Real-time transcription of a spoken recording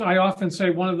I often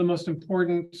say one of the most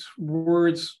important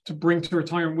words to bring to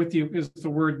retirement with you is the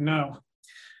word no.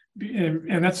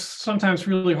 And that's sometimes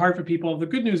really hard for people. The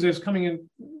good news is coming in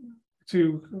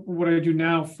to what I do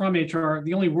now from HR,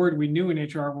 the only word we knew in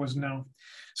HR was no.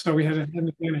 So we had an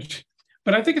advantage.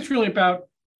 But I think it's really about,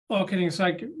 all kidding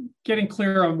aside, getting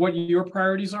clear on what your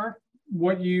priorities are,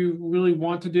 what you really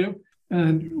want to do.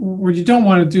 And what you don't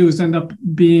want to do is end up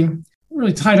being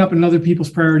really tied up in other people's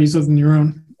priorities other than your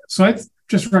own. So I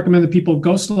just recommend that people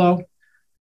go slow,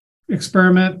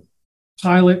 experiment,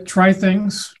 pilot, try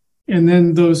things, and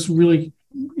then those really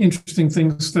interesting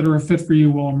things that are a fit for you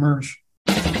will emerge.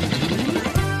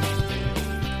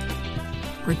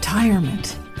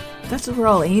 Retirement. That's what we're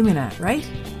all aiming at, right?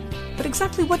 But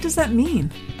exactly what does that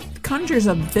mean? It conjures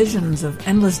up visions of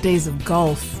endless days of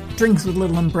golf, drinks with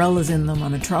little umbrellas in them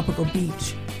on a tropical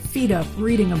beach, feet up,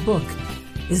 reading a book.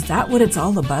 Is that what it's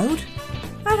all about?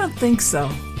 I don't think so.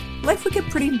 Life would get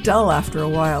pretty dull after a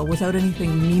while without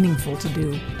anything meaningful to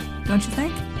do, don't you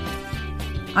think?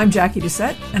 I'm Jackie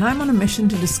Doucette, and I'm on a mission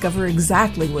to discover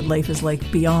exactly what life is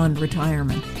like beyond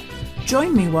retirement.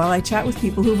 Join me while I chat with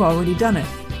people who've already done it,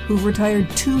 who've retired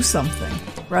to something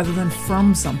rather than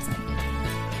from something.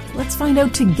 Let's find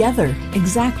out together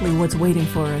exactly what's waiting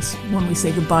for us when we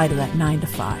say goodbye to that 9 to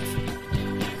 5.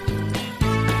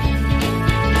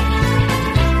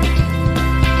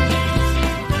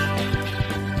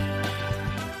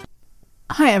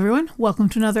 Hi everyone, welcome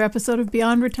to another episode of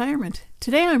Beyond Retirement.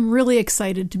 Today I'm really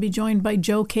excited to be joined by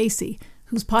Joe Casey,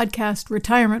 whose podcast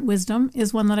Retirement Wisdom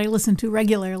is one that I listen to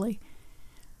regularly.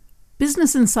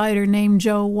 Business Insider named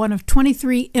Joe one of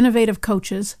 23 innovative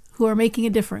coaches who are making a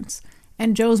difference,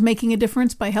 and Joe's making a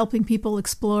difference by helping people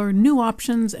explore new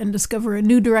options and discover a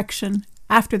new direction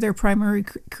after their primary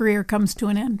career comes to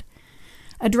an end.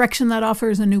 A direction that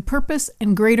offers a new purpose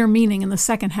and greater meaning in the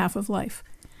second half of life.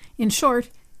 In short,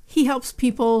 he helps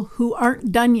people who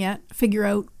aren't done yet figure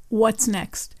out what's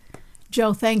next.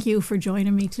 Joe, thank you for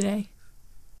joining me today.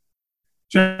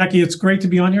 Jackie, it's great to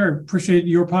be on here. I appreciate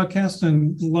your podcast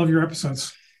and love your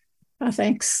episodes.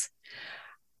 Thanks.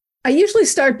 I usually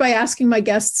start by asking my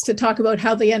guests to talk about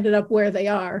how they ended up where they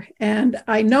are. And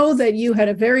I know that you had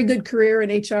a very good career in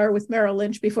HR with Merrill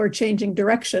Lynch before changing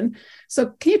direction. So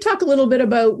can you talk a little bit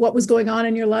about what was going on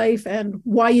in your life and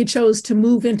why you chose to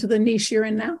move into the niche you're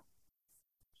in now?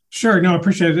 Sure. No, I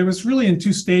appreciate it. It was really in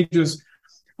two stages.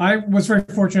 I was very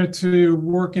fortunate to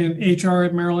work in HR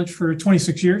at Merrill Lynch for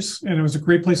 26 years, and it was a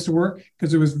great place to work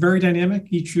because it was very dynamic.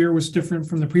 Each year was different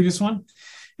from the previous one,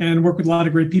 and worked with a lot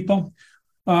of great people.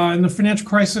 In the financial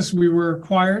crisis, we were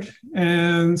acquired,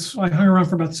 and I hung around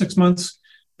for about 6 months.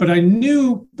 But I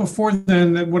knew before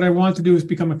then that what I wanted to do was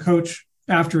become a coach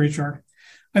after HR.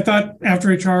 I thought after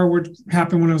HR would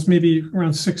happen when I was maybe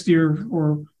around 60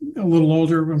 or a little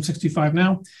older. I'm 65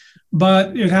 now,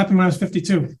 but it happened when I was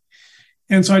 52.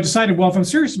 And so I decided, well, if I'm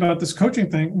serious about this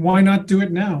coaching thing, why not do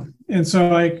it now? And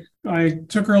so I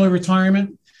took early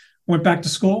retirement, went back to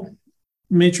school,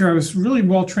 made sure I was really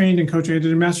well trained in coaching. I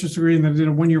did a master's degree and then I did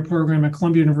a one-year program at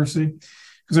Columbia University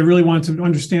because I really wanted to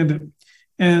understand it.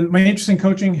 And my interest in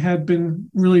coaching had been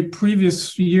really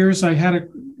previous years. I had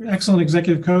an excellent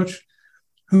executive coach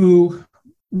who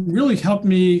really helped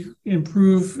me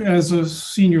improve as a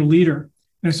senior leader.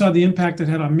 And I saw the impact it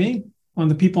had on me, on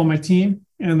the people on my team,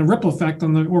 and the ripple effect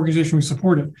on the organization we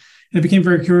supported. And I became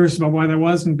very curious about why that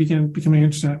was and began becoming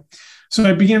interested. So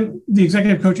I began the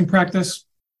executive coaching practice.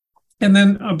 And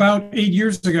then about 8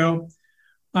 years ago,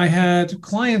 I had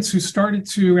clients who started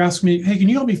to ask me, hey, can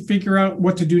you help me figure out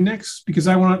what to do next? Because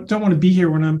I don't want to be here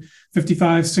when I'm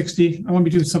 55, 60. I want to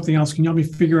be doing something else. Can you help me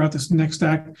figure out this next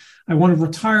act? I want to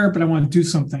retire, but I want to do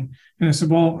something. And I said,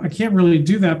 well, I can't really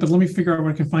do that, but let me figure out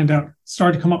what I can find out. It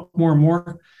started to come up more and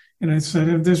more. And I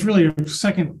said, there's really a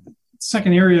second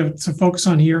area to focus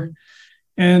on here.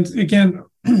 And again,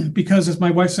 because as my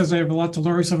wife says, I have a lot to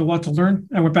learn. I have a lot to learn.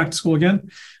 I went back to school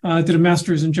again, did a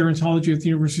master's in gerontology at the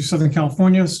University of Southern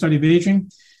California, study of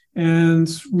aging, and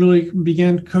really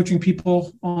began coaching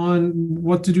people on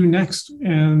what to do next.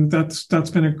 And that's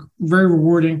been a very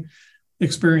rewarding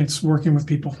experience working with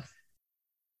people.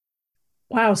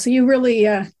 Wow. So you really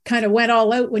kind of went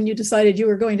all out when you decided you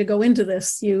were going to go into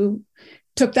this. You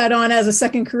took that on as a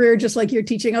second career, just like you're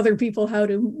teaching other people how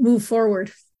to move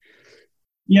forward.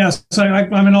 Yes, so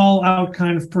I'm an all-out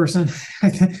kind of person,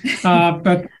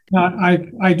 but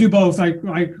I do both.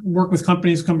 I work with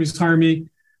companies. Companies hire me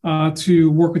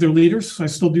to work with their leaders. I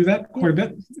still do that quite a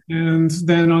bit, and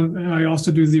then I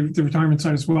also do the retirement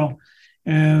side as well.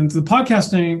 And the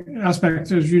podcasting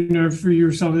aspect, as you know, for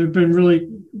yourself, has been really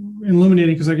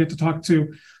illuminating because I get to talk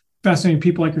to fascinating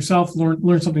people like yourself,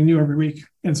 learn something new every week.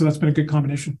 And so that's been a good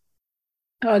combination.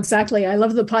 Oh, exactly. I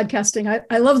love the podcasting.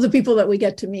 I love the people that we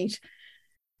get to meet.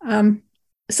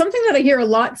 Something that I hear a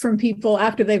lot from people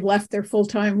after they've left their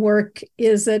full-time work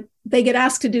is that they get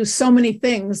asked to do so many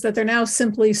things that they're now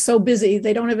simply so busy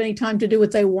they don't have any time to do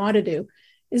what they want to do.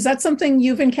 Is that something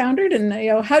you've encountered? And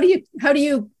how do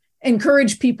you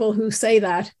encourage people who say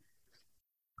that?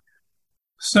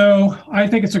 So I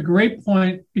think it's a great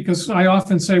point, because I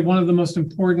often say one of the most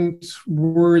important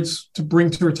words to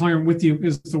bring to retirement with you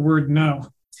is the word no.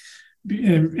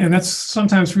 And that's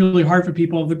sometimes really hard for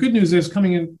people. The good news is,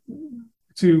 coming in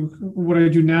to what I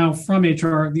do now from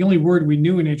HR, the only word we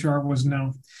knew in HR was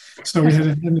no. So we had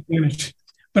an advantage.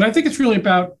 But I think it's really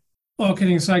about, all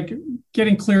kidding aside,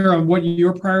 getting clear on what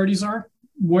your priorities are,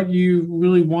 what you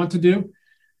really want to do.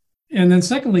 And then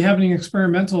secondly, having an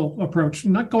experimental approach,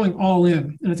 not going all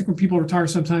in. And I think when people retire,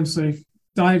 sometimes they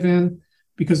dive in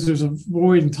because there's a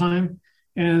void in time,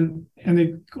 and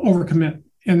they overcommit.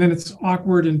 And then it's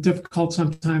awkward and difficult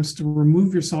sometimes to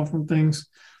remove yourself from things.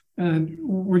 And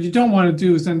what you don't want to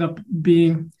do is end up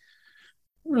being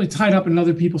really tied up in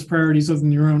other people's priorities other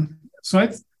than your own. So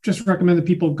I just recommend that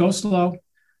people go slow,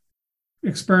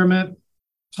 experiment,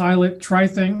 pilot, try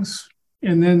things,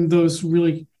 and then those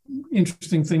really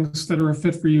interesting things that are a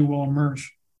fit for you will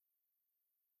emerge.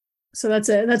 So that's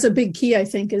a big key, I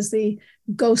think, is the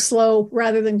go slow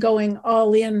rather than going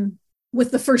all in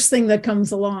with the first thing that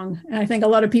comes along. And I think a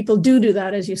lot of people do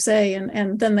that, as you say,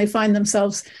 and then they find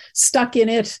themselves stuck in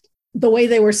it the way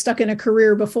they were stuck in a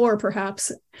career before,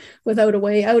 perhaps, without a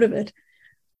way out of it.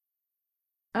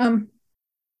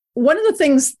 One of the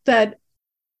things that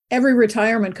every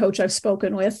retirement coach I've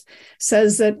spoken with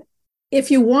says that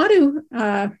if you want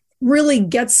to really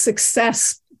get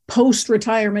success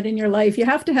post-retirement in your life, you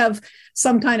have to have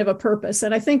some kind of a purpose.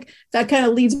 And I think that kind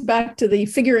of leads back to the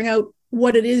figuring out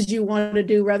what it is you want to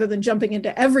do rather than jumping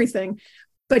into everything.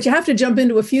 But you have to jump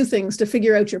into a few things to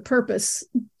figure out your purpose.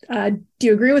 Do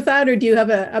you agree with that, or do you have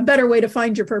a better way to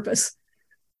find your purpose?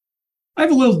 I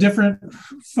have a little different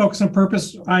focus on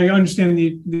purpose. I understand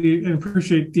and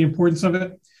appreciate the importance of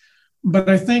it. But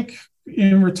I think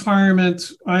in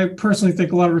retirement, I personally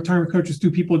think a lot of retirement coaches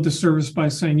do people a disservice by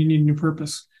saying you need a new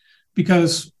purpose,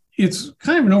 because it's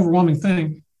kind of an overwhelming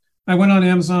thing. I went on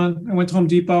Amazon, I went to Home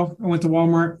Depot, I went to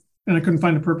Walmart, and I couldn't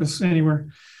find a purpose anywhere.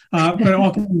 But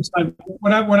all aside,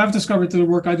 what I've discovered through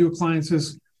the work I do with clients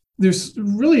is there's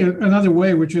really another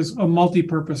way, which is a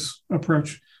multi-purpose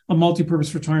approach, a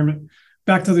multi-purpose retirement.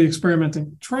 Back to the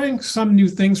experimenting, trying some new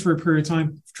things for a period of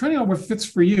time, trying out what fits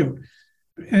for you.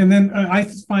 And then I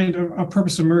find a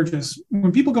purpose emerges.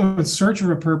 When people go in search of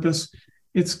a purpose,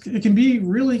 it can be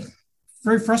really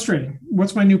very frustrating.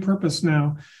 What's my new purpose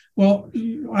now? Well,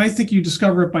 I think you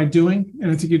discover it by doing,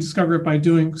 and I think you discover it by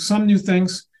doing some new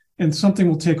things, and something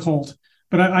will take hold.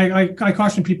 But I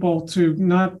caution people to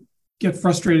not get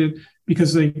frustrated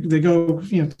because they go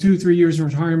 2-3 years in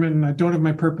retirement and I don't have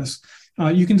my purpose.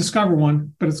 You can discover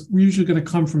one, but it's usually going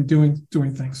to come from doing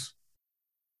things.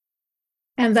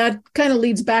 And that kind of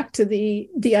leads back to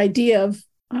the idea of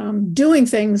doing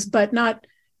things, but not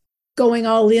going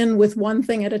all in with one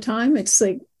thing at a time. It's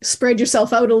like spread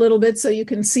yourself out a little bit so you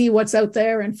can see what's out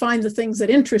there and find the things that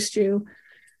interest you.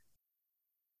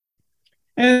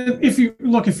 And if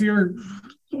you're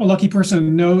a lucky person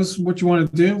who knows what you want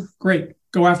to do, great,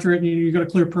 go after it. You got a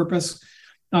clear purpose.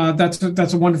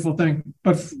 That's a wonderful thing.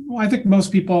 But I think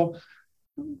most people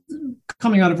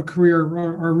coming out of a career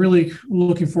are really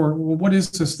looking for, well, what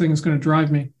is this thing that's going to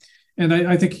drive me? And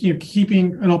I think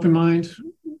keeping an open mind,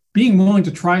 being willing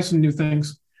to try some new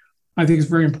things, I think is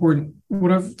very important.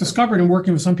 What I've discovered in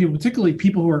working with some people, particularly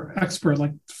people who are expert,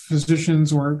 like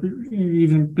physicians or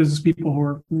even business people who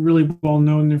are really well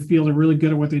known in their field, are really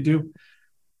good at what they do.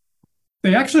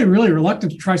 They actually are really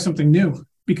reluctant to try something new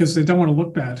because they don't want to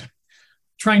look bad.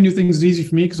 Trying new things is easy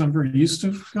for me because I'm very used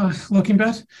to looking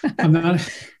bad. I'm not,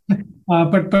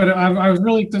 but I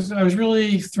was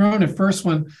really thrown at first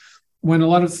when a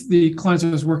lot of the clients I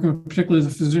was working with, particularly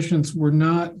the physicians, were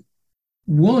not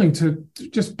willing to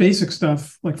just basic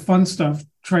stuff, like fun stuff,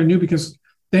 try new, because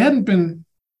they hadn't been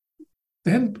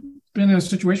in a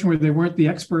situation where they weren't the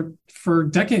expert for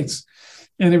decades,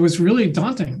 and it was really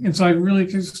daunting. And so I really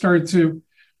started to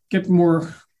get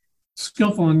more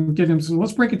skillful and get him. So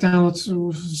let's break it down. Let's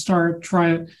start,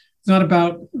 try it. It's not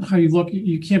about how you look.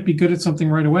 You can't be good at something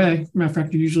right away. Matter of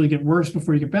fact, you usually get worse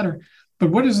before you get better. But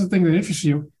what is the thing that interests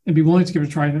you, and be willing to give it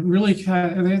a try? And it really they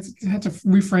had to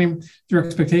reframe their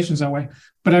expectations that way.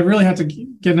 But I really had to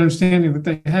get an understanding that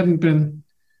they hadn't been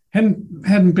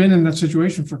in that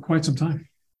situation for quite some time.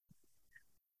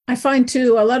 I find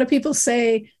too, a lot of people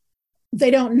say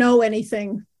they don't know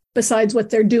anything besides what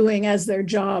they're doing as their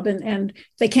job, and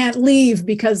they can't leave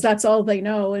because that's all they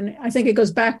know. And I think it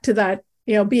goes back to that,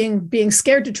 being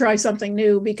scared to try something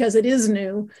new because it is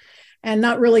new, and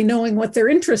not really knowing what their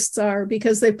interests are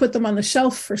because they put them on the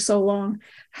shelf for so long.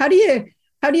 How do you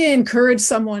encourage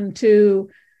someone to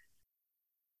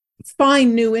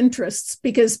find new interests?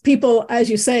 Because people, as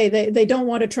you say, they don't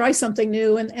want to try something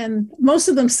new, and most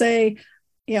of them say,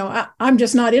 I'm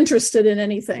just not interested in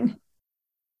anything.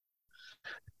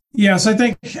 Yes, I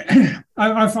think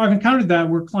I've encountered that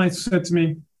where clients said to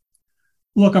me,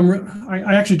 "Look,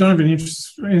 I actually don't have any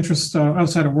interest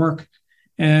outside of work,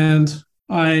 and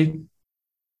I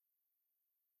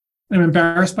am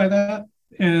embarrassed by that,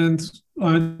 and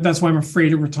that's why I'm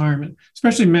afraid of retirement."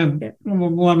 Especially men. Yeah. A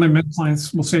lot of my men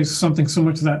clients will say something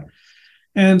similar to that.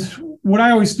 And what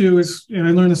I always do is,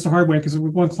 I learned this the hard way, because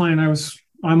with one client,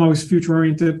 I'm always future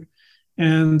oriented.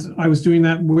 And I was doing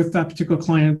that with that particular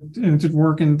client, and it didn't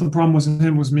work. And the problem wasn't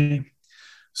him, it was me.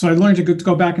 So I learned to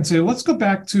go back and say, let's go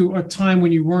back to a time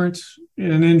when you weren't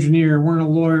an engineer, weren't a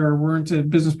lawyer, weren't a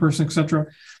business person, et cetera,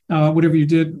 whatever you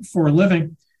did for a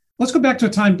living. Let's go back to a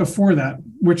time before that,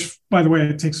 which, by the way,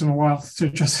 it takes them a while to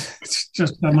just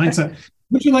that mindset.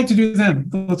 What do you like to do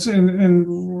then?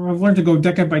 And I've learned to go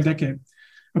decade by decade.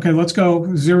 Okay, let's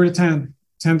go 0 to 10,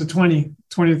 10 to 20,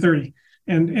 20 to 30.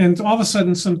 And all of a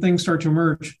sudden, some things start to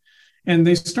emerge. And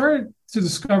they started to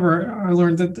discover, I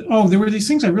learned that, there were these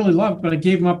things I really loved, but I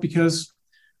gave them up because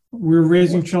we were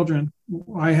raising children.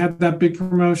 I had that big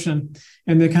promotion,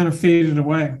 and they kind of faded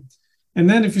away. And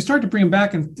then if you start to bring them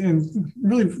back and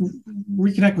really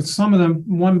reconnect with some of them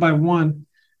one by one,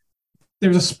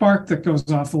 there's a spark that goes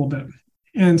off a little bit.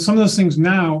 And some of those things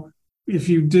now, if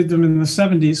you did them in the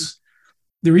 70s,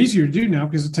 they're easier to do now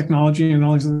because of technology and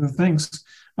all these other things.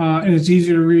 And it's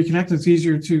easier to reconnect. It's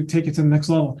easier to take it to the next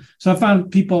level. So I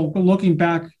found people looking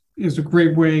back is a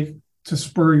great way to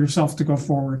spur yourself to go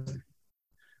forward.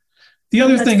 The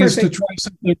other thing is to try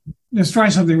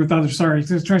something with others.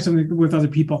 To try something with other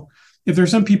people. If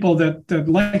there's some people that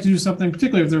like to do something,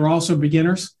 particularly if they're also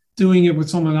beginners, doing it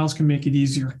with someone else can make it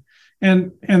easier.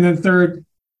 And then third,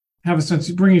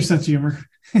 bring your sense of humor.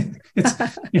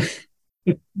 It's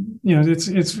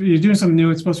you're doing something new.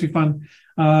 It's supposed to be fun.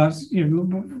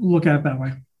 Look at it that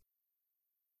way.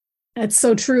 That's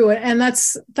so true. And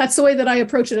that's the way that I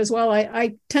approach it as well.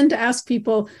 I tend to ask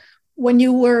people, when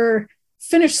you were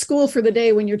finished school for the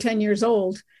day when you're 10 years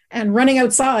old and running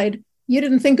outside, you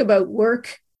didn't think about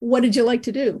work. What did you like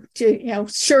to do?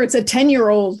 Sure, it's a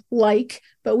 10-year-old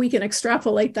but we can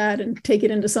extrapolate that and take it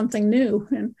into something new.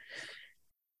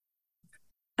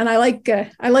 And I like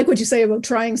what you say about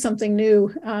trying something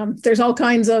new. There's all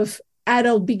kinds of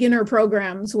adult beginner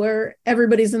programs where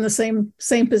everybody's in the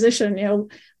same position.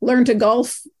 Learn to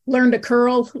golf, learn to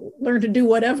curl, learn to do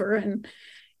whatever, and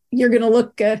you're going to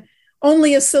look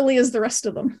only as silly as the rest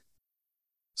of them.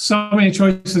 So many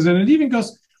choices, and it even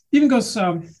goes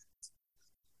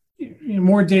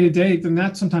more day to day than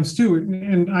that sometimes too.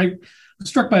 And I was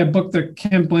struck by a book that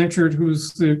Ken Blanchard,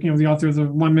 who's the author of the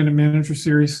 1 Minute Manager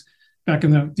series back in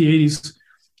the 80s,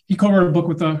 he co-wrote a book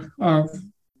with a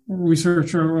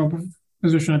researcher, a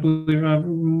physician, I believe,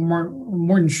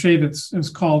 Morton Shavitz. It's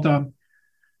called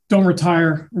 "Don't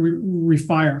Retire,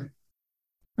 Refire."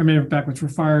 I made it backwards: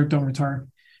 "Refire, Don't Retire."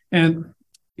 And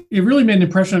it really made an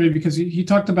impression on me because he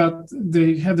talked about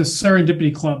they had this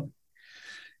Serendipity Club.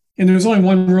 And there was only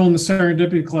one rule in the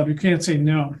Serendipity Club: you can't say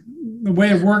no. The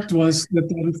way it worked was that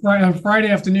on Friday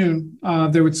afternoon,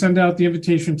 they would send out the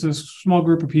invitation to a small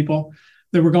group of people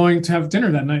that were going to have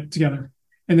dinner that night together.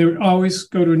 And they would always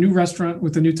go to a new restaurant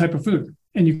with a new type of food,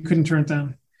 and you couldn't turn it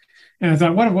down. And I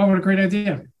thought, what a great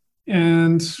idea.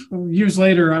 And years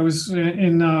later, I was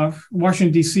in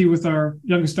Washington, D.C. with our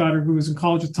youngest daughter, who was in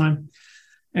college at the time.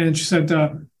 And she said,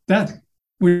 "Dad,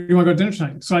 where do you want to go to dinner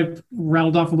tonight?" So I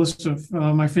rattled off a list of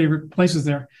my favorite places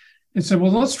there and said,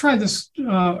 well, let's try this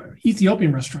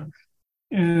Ethiopian restaurant.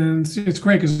 And it's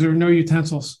great because there are no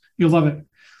utensils. You'll love it.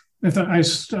 I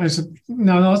said,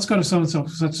 no, let's go to so-and-so,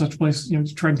 such a place,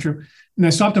 tried and true. And I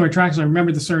stopped at my tracks and I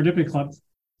remembered the Serendipity Club.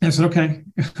 And I said, okay,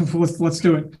 let's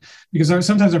do it. Because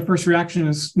sometimes our first reaction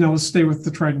is, no, let's stay with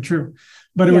the tried and true.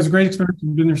 But it was a great experience.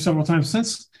 I've been there several times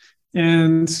since.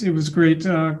 And it was great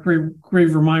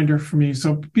reminder for me.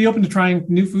 So be open to trying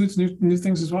new foods, new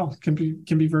things as well. Can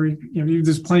be very,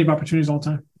 there's plenty of opportunities all the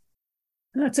time.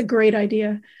 That's a great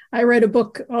idea. I read a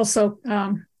book also,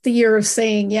 The Year of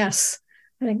Saying Yes.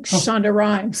 I think Shonda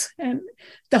Rhimes, and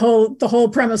the whole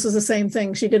premise is the same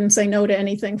thing. She didn't say no to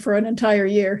anything for an entire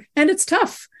year, and it's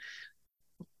tough.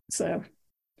 So,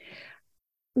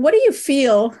 what do you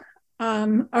feel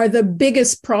are the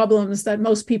biggest problems that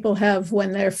most people have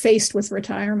when they're faced with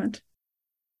retirement?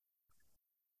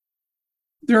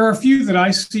 There are a few that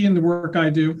I see in the work I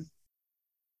do.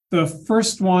 The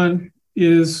first one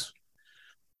is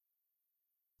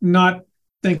not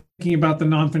thinking about the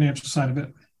non-financial side of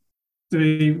it.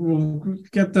 They will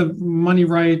get the money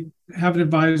right, have an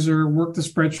advisor, work the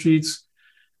spreadsheets,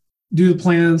 do the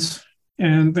plans,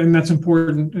 and that's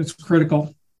important. It's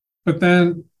critical. But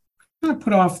then kind of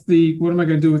put off the, what am I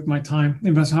going to do with my time? How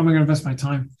am I going to invest my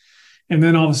time? And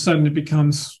then all of a sudden it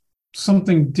becomes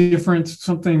something different,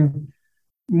 something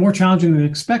more challenging than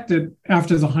expected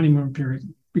after the honeymoon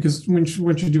period. Because once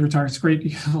you do retire, it's great.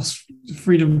 You have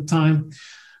freedom of time.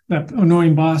 That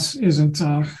annoying boss isn't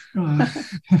top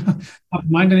of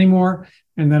mind anymore.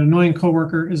 And that annoying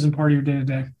coworker isn't part of your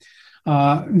day-to-day.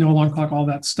 No alarm clock, all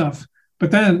that stuff.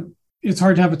 But then it's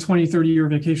hard to have a 20, 30-year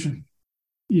vacation.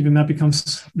 Even that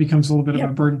becomes a little bit of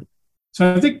a burden.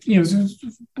 So I think,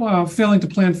 failing to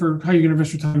plan for how you're going to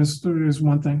invest your time is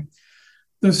one thing.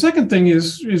 The second thing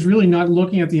is really not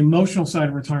looking at the emotional side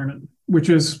of retirement, which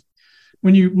is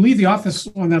when you leave the office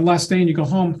on that last day and you go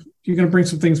home, you're going to bring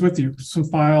some things with you, some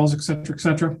files, et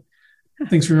cetera,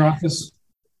 things from your office.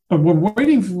 But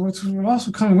what's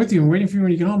also coming with you and waiting for you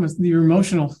when you get home is your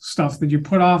emotional stuff that you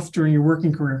put off during your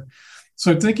working career.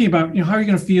 So thinking about, how are you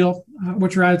going to feel?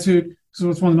 What's your attitude? So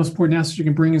it's one of the most important assets you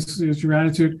can bring is your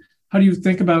attitude. How do you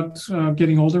think about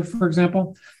getting older, for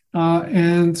example?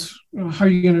 And how are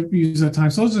you going to use that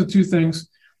time? So those are the two things.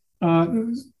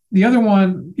 The other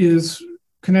one is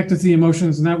connected to the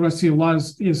emotions, and that what I see a lot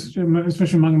is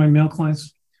especially among my male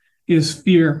clients, is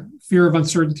fear of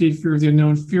uncertainty, fear of the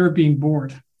unknown, fear of being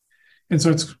bored. And so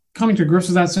it's coming to grips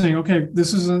with that, saying, okay,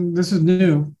 this is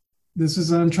new, this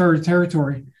is uncharted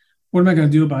territory. What am I going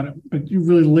to do about it? But you're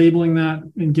really labeling that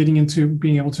and getting into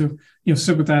being able to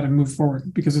sit with that and move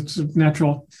forward, because it's a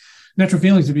natural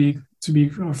feeling to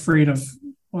be afraid of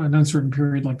an uncertain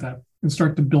period like that and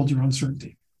start to build your own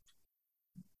certainty.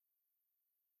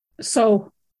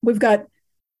 So we've got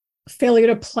failure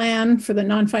to plan for the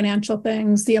non-financial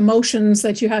things, the emotions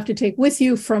that you have to take with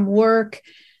you from work,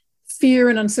 fear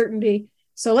and uncertainty.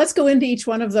 So let's go into each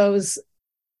one of those.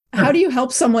 Sure. How do you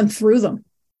help someone through them?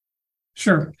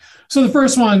 Sure. So the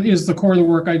first one is the core of the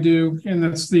work I do, and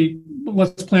that's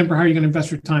let's plan for how you're going to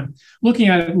invest your time. Looking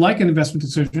at it like an investment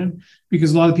decision,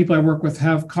 because a lot of people I work with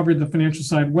have covered the financial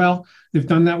side well. They've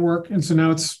done that work, and so now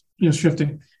it's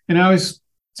shifting. And I always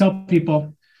tell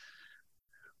people,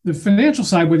 the financial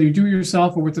side, whether you do it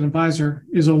yourself or with an advisor,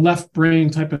 is a left brain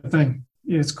type of thing.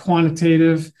 It's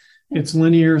quantitative, it's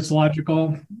linear, it's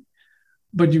logical.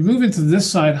 But you move into this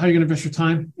side, how you're going to invest your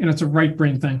time, and it's a right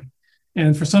brain thing.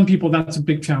 And for some people, that's a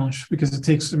big challenge because it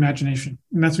takes imagination.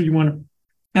 And that's what you want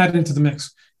to add into the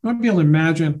mix. You want to be able to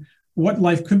imagine what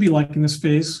life could be like in this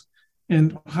phase,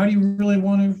 and how do you really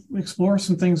want to explore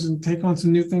some things and take on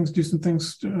some new things, do some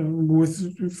things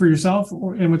for yourself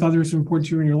and with others who are important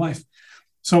to you in your life.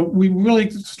 So we really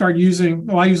start I use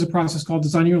a process called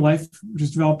Designing Your Life, which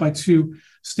is developed by two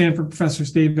Stanford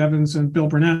professors, Dave Evans and Bill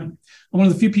Burnett. I'm one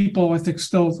of the few people, I think,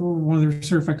 still one of their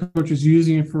certified coaches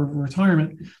using it for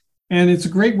retirement. And it's a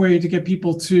great way to get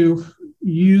people to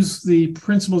use the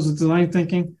principles of design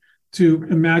thinking to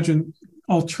imagine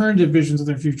alternative visions of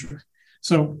their future.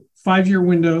 So 5-year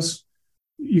windows,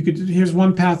 here's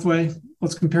one pathway,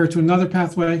 let's compare it to another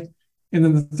pathway. And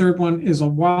then the third one is a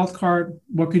wild card.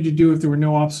 What could you do if there were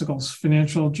no obstacles,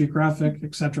 financial, geographic,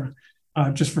 et cetera,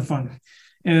 just for fun?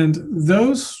 And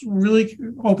those really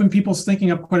open people's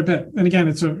thinking up quite a bit. And again,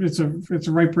 it's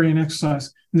a right brain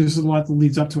exercise, and there's a lot that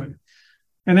leads up to it.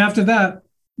 And after that,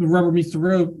 the rubber meets the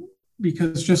road,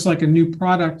 because just like a new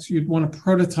product, you'd want to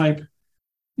prototype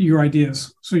your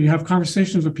ideas. So you have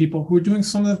conversations with people who are doing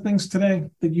some of the things today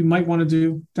that you might want to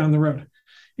do down the road.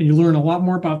 And you learn a lot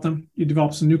more about them. You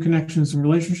develop some new connections and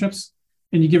relationships,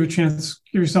 and you give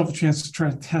yourself a chance to try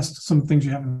to test some things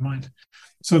you have in mind.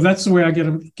 So that's the way I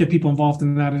get people involved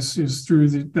in that is through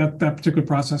that particular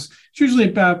process. It's usually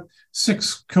about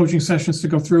 6 coaching sessions to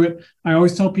go through it. I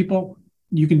always tell people,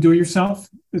 you can do it yourself.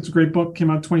 It's a great book, came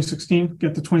out in 2016.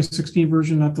 Get the 2016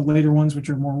 version, not the later ones, which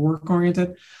are more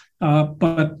work-oriented.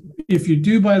 But if you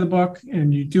do buy the book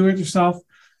and you do it yourself,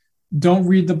 don't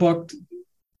read the book.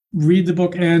 Read the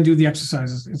book and do the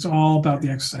exercises. It's all about the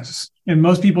exercises. And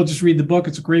most people just read the book.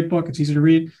 It's a great book. It's easy to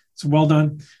read. It's well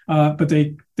done. But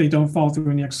they don't follow through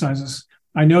in the exercises.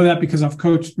 I know that because I've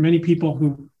coached many people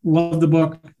who love the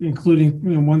book,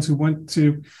 including ones who went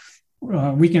to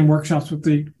weekend workshops with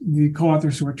the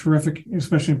co-authors who are terrific,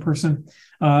 especially in person.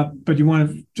 But you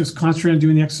want to just concentrate on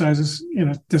doing the exercises in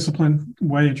a disciplined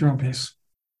way at your own pace.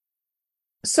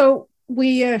 So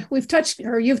we've touched,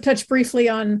 or you've touched briefly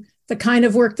on the kind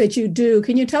of work that you do.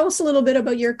 Can you tell us a little bit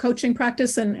about your coaching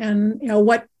practice and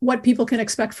what people can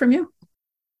expect from you?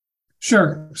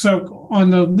 Sure. So on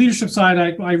the leadership side,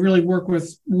 I really work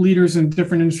with leaders in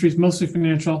different industries, mostly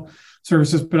financial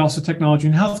services, but also technology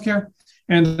and healthcare.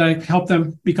 And I help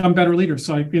them become better leaders.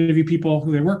 So I interview people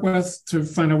who they work with to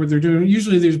find out what they're doing.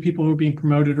 Usually there's people who are being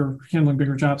promoted or handling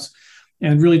bigger jobs,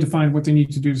 and really define what they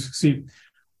need to do to succeed.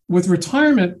 With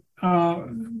retirement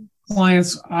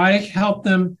clients, I help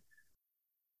them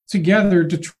together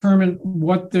determine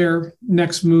what their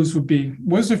next moves would be.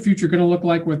 What is their future going to look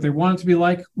like? What they want it to be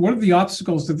like? What are the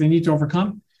obstacles that they need to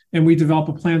overcome? And we develop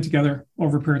a plan together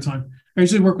over a period of time. I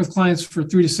usually work with clients for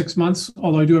 3 to 6 months,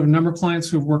 although I do have a number of clients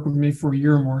who have worked with me for a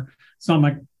year or more. It's not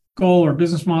my goal or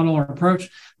business model or approach,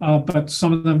 but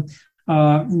some of them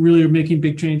really are making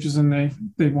big changes and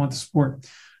they want the support.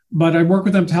 But I work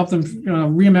with them to help them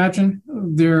reimagine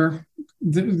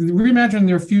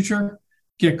their future,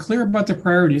 get clear about their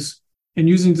priorities, and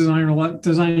using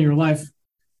designing your life,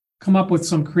 come up with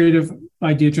some creative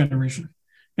idea generation.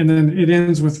 And then it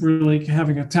ends with really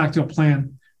having a tactile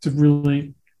plan to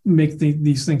really make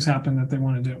these things happen that they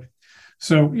want to do.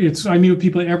 So I meet with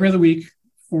people every other week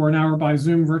for an hour by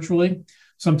Zoom virtually,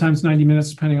 sometimes 90 minutes,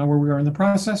 depending on where we are in the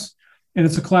process. And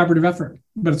it's a collaborative effort,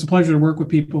 but it's a pleasure to work with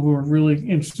people who are really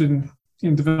interested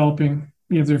in developing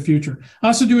their future. I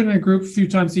also do it in a group a few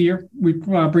times a year. We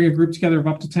bring a group together of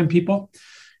up to 10 people.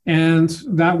 And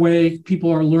that way people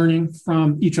are learning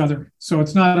from each other. So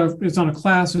it's not a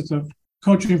class, it's a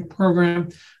coaching program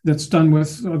that's done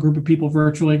with a group of people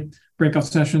virtually, breakout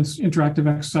sessions, interactive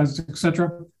exercises,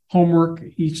 etc., homework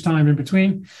each time in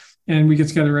between. And we get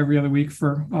together every other week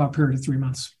for a period of 3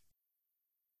 months.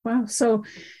 Wow. So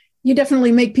you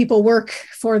definitely make people work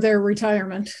for their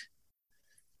retirement.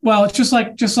 Well, it's just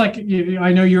like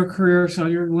I know your career, so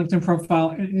your LinkedIn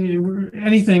profile,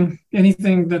 anything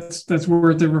that's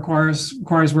worth it requires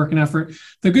work and effort.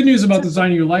 The good news about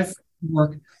designing your life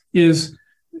work is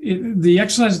the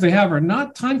exercises they have are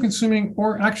not time consuming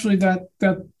or actually that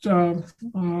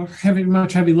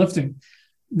heavy lifting.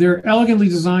 They're elegantly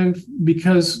designed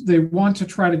because they want to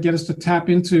try to get us to tap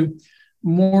into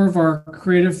more of our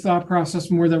creative thought process,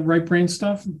 more of that right brain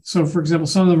stuff. So, for example,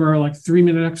 some of them are like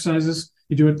 3-minute exercises.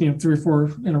 You do it, 3 or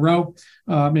 4 in a row,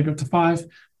 maybe up to 5.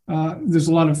 There's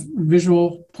a lot of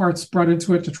visual parts brought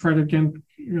into it to try to again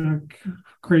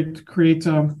create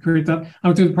that. I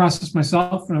went through the process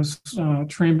myself, and I was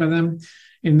trained by them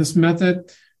in this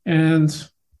method. And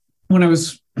when I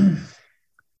was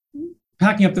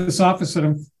packing up this office that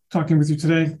I'm talking with you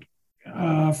today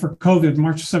for COVID,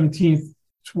 March 17th,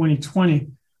 2020,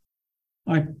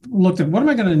 I looked at what am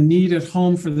I going to need at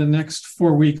home for the next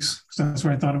 4 weeks? Because that's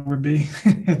what I thought it would be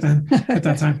at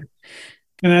that time.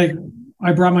 And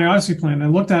I brought my Odyssey plan. I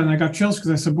looked at it and I got chills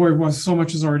because I said, boy, so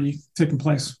much has already taken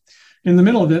place. In the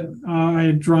middle of it, I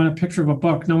had drawn a picture of a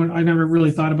book. I never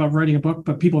really thought about writing a book,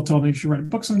 but people told me you should write a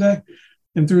book someday.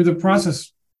 And through the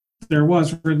process, there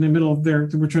was right in the middle of there,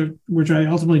 which I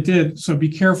ultimately did. So be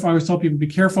careful. I always tell people, be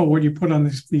careful what you put on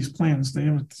these plans. They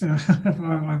have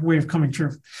a way of coming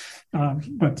true.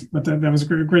 But that was a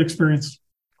great experience.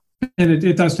 And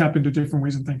it does tap into different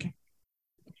ways of thinking.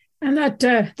 And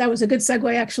that was a good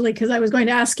segue, actually, because I was going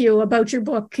to ask you about your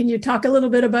book. Can you talk a little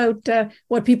bit about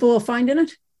what people will find in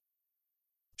it?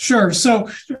 Sure.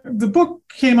 So the book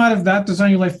came out of that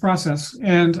Design Your Life process.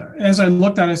 And as I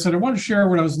looked at it, I said, I want to share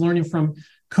what I was learning from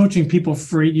coaching people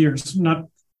for 8 years, not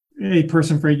a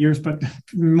person for 8 years, but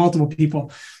multiple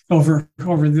people over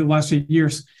the last 8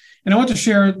 years. And I want to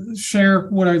share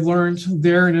what I learned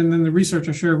there. And then the research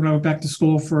I shared when I went back to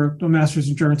school for a master's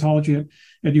in gerontology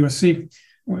at USC,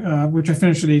 which I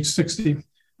finished at age 60.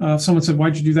 Someone said,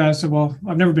 why'd you do that? I said, well,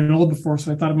 I've never been old before,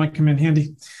 so I thought it might come in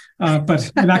handy. But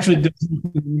it actually did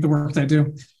the work I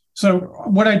do. So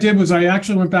what I did was I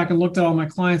actually went back and looked at all my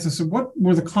clients and said, what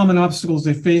were the common obstacles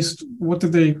they faced? What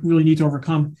did they really need to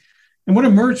overcome? And what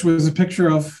emerged was a picture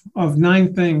of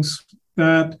 9 things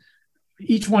that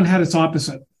each one had its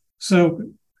opposite. So,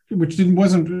 which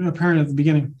wasn't apparent at the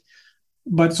beginning.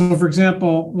 But so, for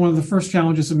example, one of the first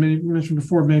challenges that mentioned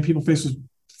before, many people face is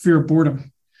fear of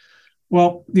boredom.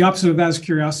 Well, the opposite of that is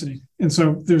curiosity. And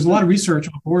so there's a lot of research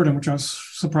on boredom, which I was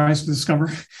surprised to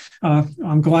discover.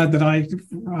 I'm glad that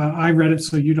I read it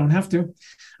so you don't have to,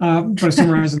 but I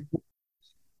summarized it.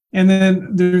 And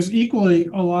then there's equally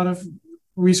a lot of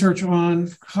research on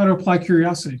how to apply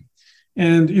curiosity.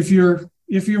 And if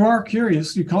you are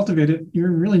curious, you cultivate it,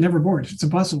 you're really never bored. It's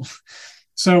impossible.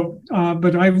 So,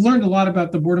 but I've learned a lot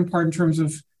about the boredom part in terms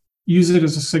of use it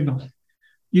as a signal,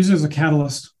 use it as a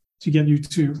catalyst to get you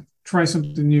to try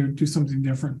something new, do something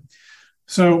different.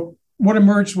 So what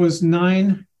emerged was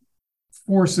 9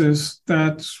 forces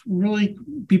that really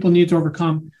people need to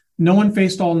overcome. No one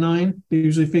faced all 9. They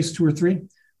usually faced 2 or 3.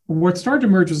 But what started to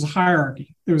emerge was a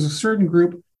hierarchy. There was a certain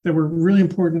group that were really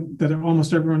important that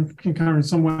almost everyone can encounter in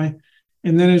some way.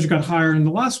 And then as you got higher, and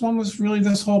the last one was really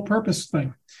this whole purpose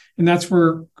thing. And that's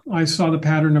where I saw the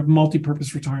pattern of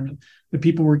multi-purpose retirement, that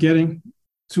people were getting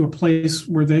to a place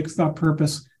where they thought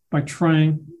purpose by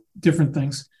trying different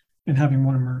things and having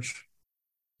one emerge.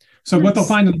 So what they'll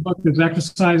find in the book is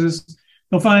exercises.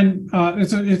 They'll find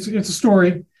it's a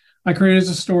story. I created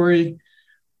a story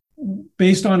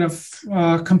based on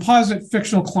a composite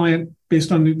fictional client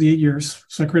based on the 8 years.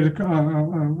 So I created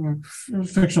a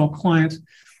fictional client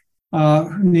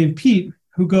named Pete,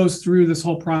 who goes through this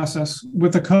whole process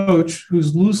with a coach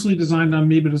who's loosely designed on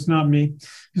me, but it's not me.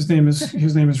 His name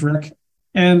is Rick.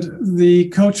 And the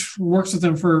coach works with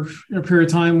them for a period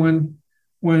of time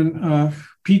when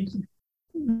Pete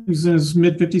is in his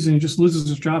mid-50s and he just loses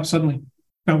his job suddenly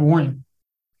without warning.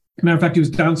 Matter of fact, he was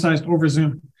downsized over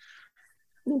Zoom.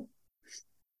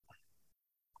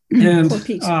 And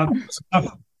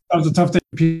that was a tough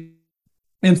day.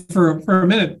 And for a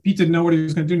minute, Pete didn't know what he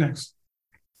was going to do next.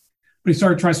 But he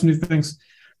started to try some new things,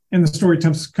 and the story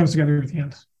comes together at the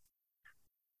end.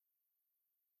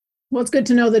 Well, it's good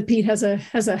to know that Pete has a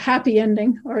happy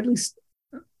ending, or at least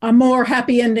a more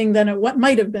happy ending than what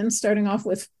might have been, starting off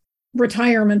with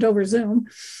retirement over Zoom.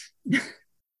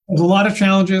 There's a lot of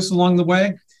challenges along the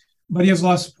way, but he has a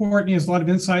lot of support and he has a lot of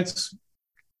insights.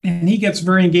 And he gets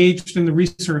very engaged in the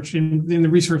research, in the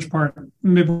research part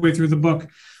midway through the book.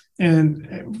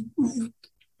 And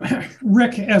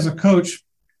Rick, as a coach,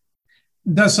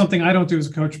 does something I don't do as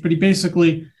a coach, but he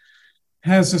basically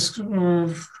has this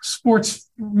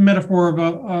sports metaphor of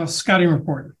a scouting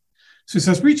report. So he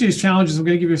says, for each of these challenges, I'm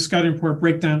going to give you a scouting report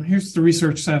breakdown. Here's what the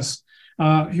research says.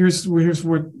 Here's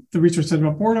what the research said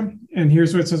about boredom, and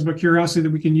here's what it says about curiosity that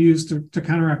we can use to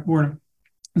counteract boredom.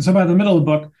 And so by the middle of the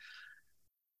book,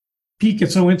 Pete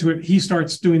gets so into it, he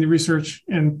starts doing the research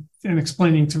and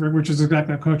explaining to Rick, which is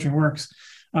exactly how coaching works,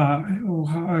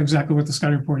 exactly what the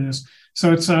scouting report is.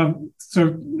 So it's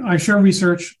so I share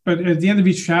research, but at the end of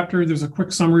each chapter, there's a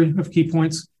quick summary of key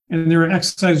points, and there are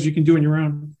exercises you can do on your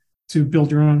own to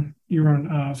build your own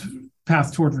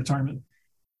path toward retirement.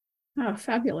 Oh,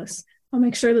 fabulous. I'll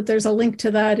make sure that there's a link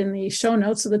to that in the show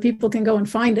notes so that people can go and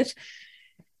find it.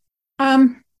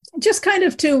 Just kind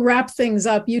of to wrap things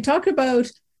up, you talk about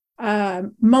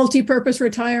multi-purpose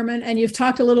retirement, and you've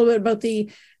talked a little bit about the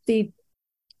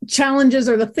challenges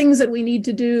or the things that we need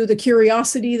to do, the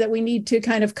curiosity that we need to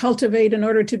kind of cultivate in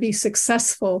order to be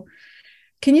successful.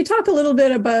 Can you talk a little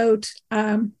bit about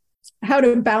how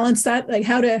to balance that, like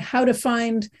how to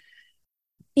find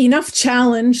enough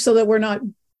challenge so that we're not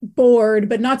bored,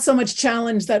 but not so much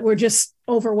challenge that we're just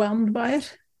overwhelmed by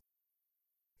it?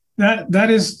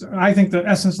 That is, I think, the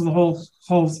essence of the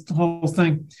whole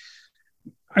thing.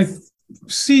 I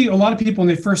see a lot of people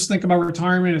when they first think about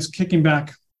retirement as kicking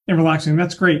back and relaxing.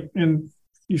 That's great, and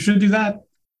you should do that.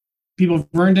 People have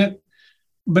earned it.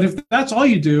 But if that's all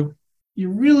you do,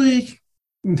 you're really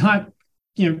not,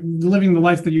 living the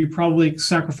life that you probably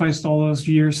sacrificed all those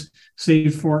years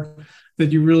saved for,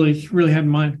 that you really, really had in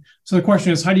mind. So the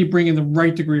question is, how do you bring in the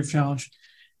right degree of challenge?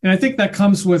 And I think that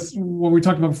comes with what we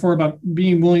talked about before about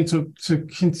being willing to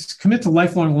commit to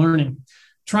lifelong learning,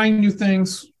 trying new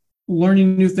things,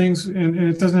 learning new things. And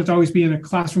it doesn't have to always be in a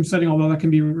classroom setting, although that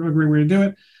can be a great way to do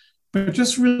it. But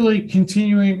just really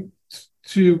continuing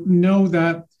to know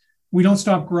that we don't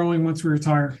stop growing once we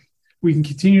retire. We can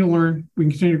continue to learn. We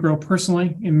can continue to grow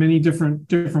personally in many different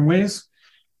ways.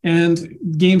 And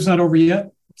the game's not over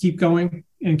yet. Keep going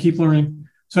and keep learning.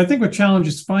 So I think what challenge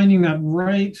is finding that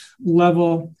right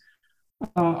level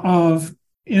of,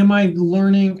 am I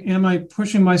learning? Am I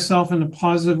pushing myself in a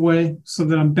positive way so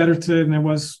that I'm better today than I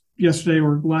was yesterday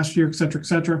or last year, et cetera, et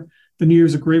cetera? The New Year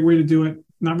is a great way to do it.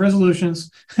 Not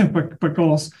resolutions, but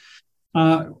goals.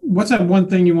 What's that one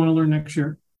thing you want to learn next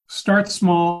year? Start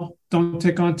small. Don't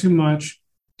take on too much.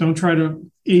 Don't try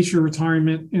to ace your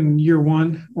retirement in year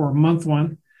one or month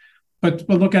one. But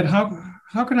look at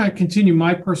how can I continue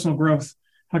my personal growth?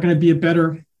 How can I be a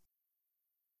better,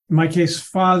 in my case,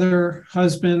 father,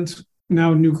 husband,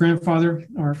 now new grandfather?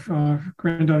 Our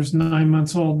granddaughter's 9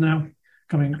 months old now,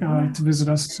 coming to visit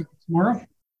us tomorrow.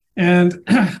 And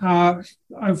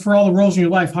for all the roles in your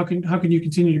life, how can you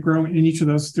continue to grow in each of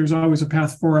those? There's always a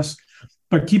path for us,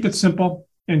 but keep it simple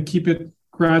and keep it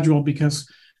gradual, because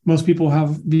most people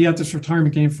have be at this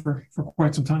retirement game for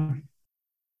quite some time.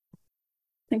 I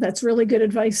think that's really good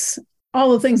advice.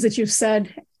 All the things that you've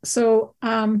said. So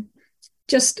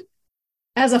just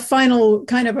as a final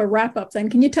kind of a wrap up then,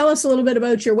 can you tell us a little bit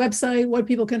about your website, what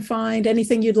people can find,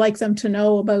 anything you'd like them to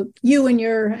know about you and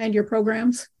your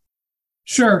programs?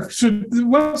 Sure. So the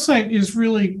website is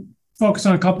really focused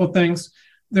on a couple of things.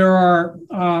 There are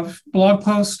blog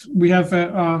posts. We have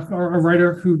a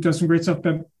writer who does some great stuff,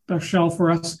 Beth Shell,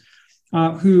 for us,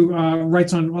 who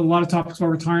writes on a lot of topics about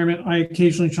retirement. I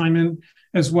occasionally chime in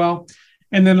as well.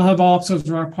 And then I'll have all episodes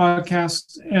of our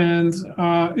podcast. And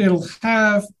it'll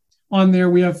have on there,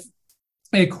 we have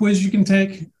a quiz you can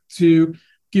take to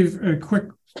give a quick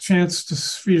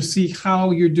chance for you to see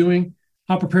how you're doing,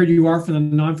 how prepared you are for the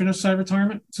non-finished side of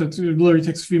retirement. So it literally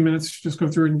takes a few minutes to just go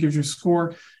through it and gives you a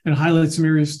score and highlight some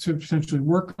areas to potentially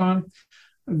work on.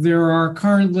 There are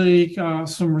currently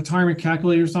some retirement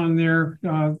calculators on there.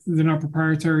 They're not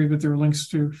proprietary, but there are links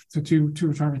to two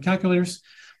retirement calculators.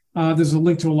 There's a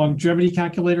link to a longevity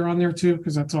calculator on there too,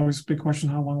 because that's always a big question: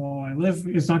 how long will I live?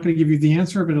 It's not going to give you the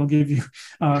answer, but it'll give you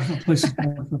a place to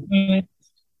go.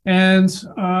 And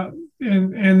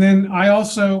then I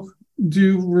also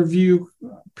do review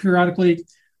periodically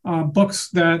books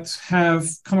that have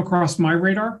come across my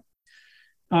radar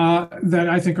that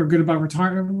I think are good about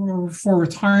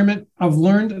retirement. I've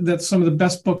learned that some of the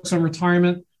best books on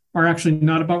retirement are actually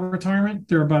not about retirement;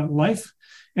 they're about life.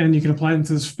 And you can apply them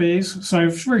to this phase. So I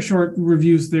have very short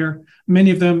reviews there.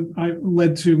 Many of them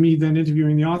led to me then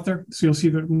interviewing the author. So you'll see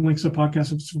the links to the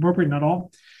podcast if it's appropriate, not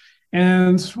all.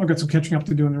 And I've got some catching up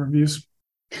to do in the reviews.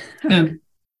 And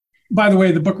by the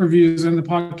way, the book reviews and the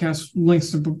podcast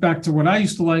links back to what I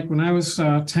used to like when I was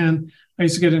 10. I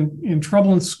used to get in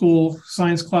trouble in school,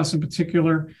 science class in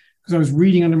particular, because I was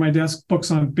reading under my desk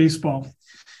books on baseball.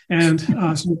 And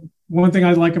so one thing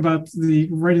I like about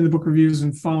writing the book reviews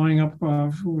and following up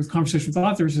with conversations with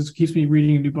authors is it keeps me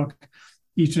reading a new book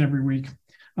each and every week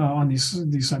on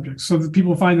these subjects. So that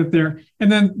people find that there.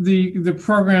 And then the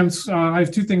programs, I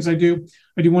have two things I do.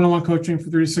 I do one-on-one coaching for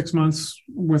 3 to 6 months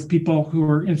with people who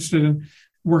are interested in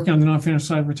working on the non-financial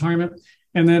side of retirement.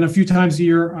 And then a few times a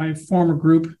year, I form a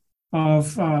group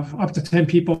of up to 10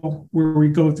 people where we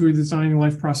go through the designing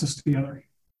life process together.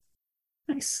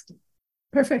 Nice.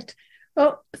 Perfect.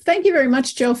 Well, thank you very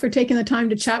much, Joe, for taking the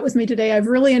time to chat with me today. I've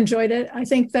really enjoyed it. I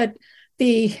think that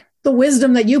the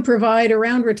wisdom that you provide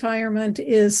around retirement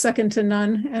is second to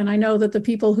none. And I know that the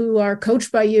people who are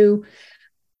coached by you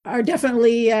are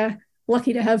definitely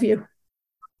lucky to have you.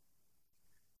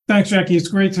 Thanks, Jackie. It's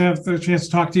great to have the chance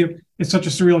to talk to you. It's such a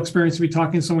surreal experience to be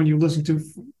talking to someone you listen to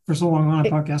for so long on a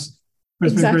podcast.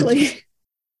 Exactly.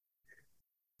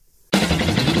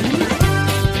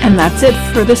 And that's it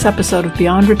for this episode of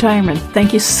Beyond Retirement.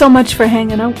 Thank you so much for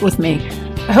hanging out with me.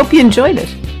 I hope you enjoyed it.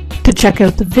 To check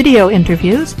out the video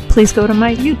interviews, please go to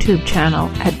my YouTube channel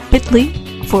at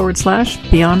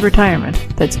bit.ly/Beyond Retirement.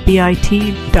 That's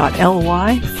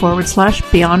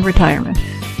bit.ly/Beyond Retirement.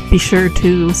 Be sure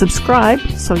to subscribe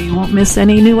so you won't miss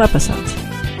any new episodes.